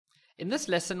In this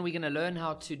lesson, we're going to learn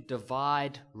how to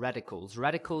divide radicals.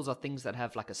 Radicals are things that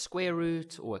have like a square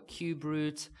root or a cube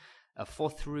root, a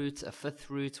fourth root, a fifth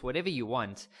root, whatever you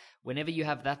want. Whenever you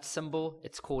have that symbol,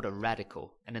 it's called a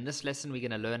radical. And in this lesson, we're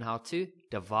going to learn how to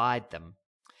divide them.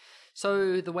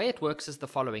 So the way it works is the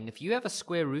following. If you have a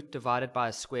square root divided by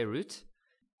a square root,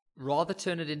 rather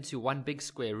turn it into one big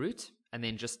square root and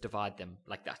then just divide them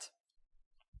like that.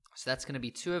 So that's going to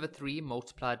be 2 over 3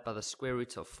 multiplied by the square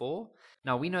root of 4.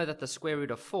 Now we know that the square root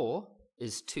of 4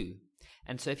 is 2.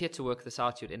 And so if you had to work this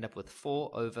out, you'd end up with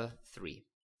 4 over 3.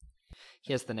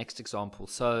 Here's the next example.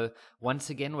 So once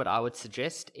again, what I would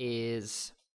suggest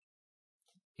is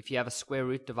if you have a square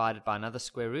root divided by another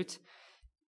square root,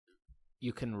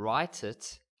 you can write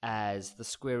it as the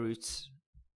square root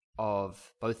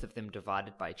of both of them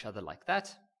divided by each other like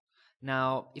that.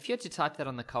 Now, if you had to type that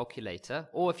on the calculator,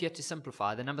 or if you had to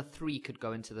simplify, the number 3 could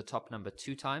go into the top number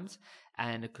 2 times,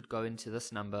 and it could go into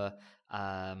this number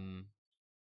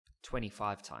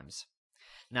 25 times.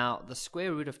 Now, the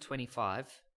square root of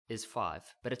 25 is 5,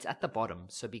 but it's at the bottom,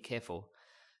 so be careful.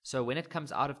 So when it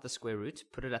comes out of the square root,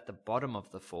 put it at the bottom of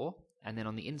the 4, and then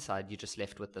on the inside, you're just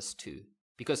left with this 2.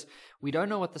 Because we don't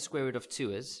know what the square root of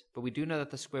 2 is, but we do know that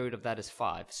the square root of that is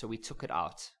 5, so we took it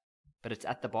out. But it's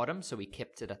at the bottom, so we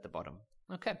kept it at the bottom.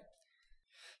 Okay.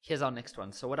 Here's our next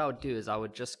one. So what I would do is I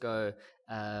would just go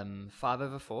 5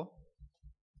 over 4,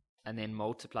 and then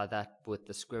multiply that with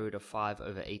the square root of 5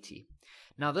 over 80.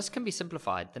 Now this can be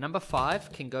simplified. The number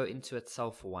 5 can go into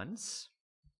itself once,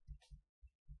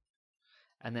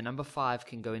 and the number 5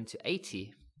 can go into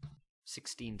 80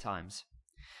 16 times.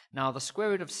 Now the square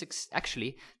root of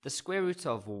the square root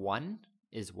of 1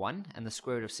 is 1, and the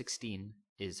square root of 16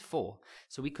 is 4.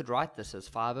 So we could write this as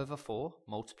 5 over 4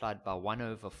 multiplied by 1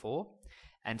 over 4.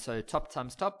 And so top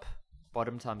times top,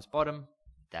 bottom times bottom,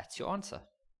 that's your answer.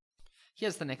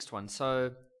 Here's the next one.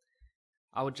 So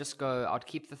I would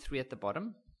keep the 3 at the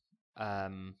bottom.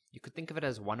 You could think of it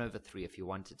as 1 over 3 if you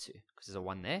wanted to, because there's a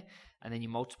 1 there. And then you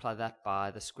multiply that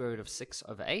by the square root of 6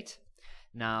 over 8.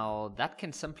 Now that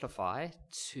can simplify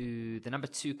to, the number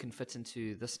 2 can fit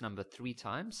into this number 3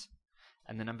 times.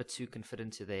 And the number 2 can fit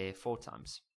into there 4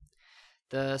 times.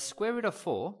 The square root of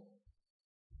 4,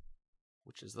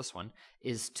 which is this one,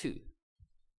 is 2.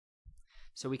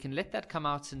 So we can let that come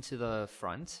out into the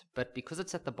front, but because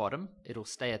it's at the bottom, it'll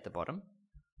stay at the bottom.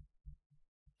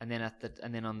 And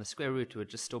then on the square root, it would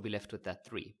just still be left with that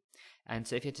 3. And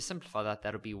so if you had to simplify that,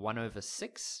 that'll be 1 over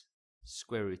 6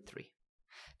 square root 3.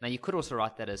 Now you could also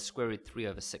write that as square root 3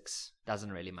 over 6.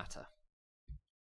 Doesn't really matter.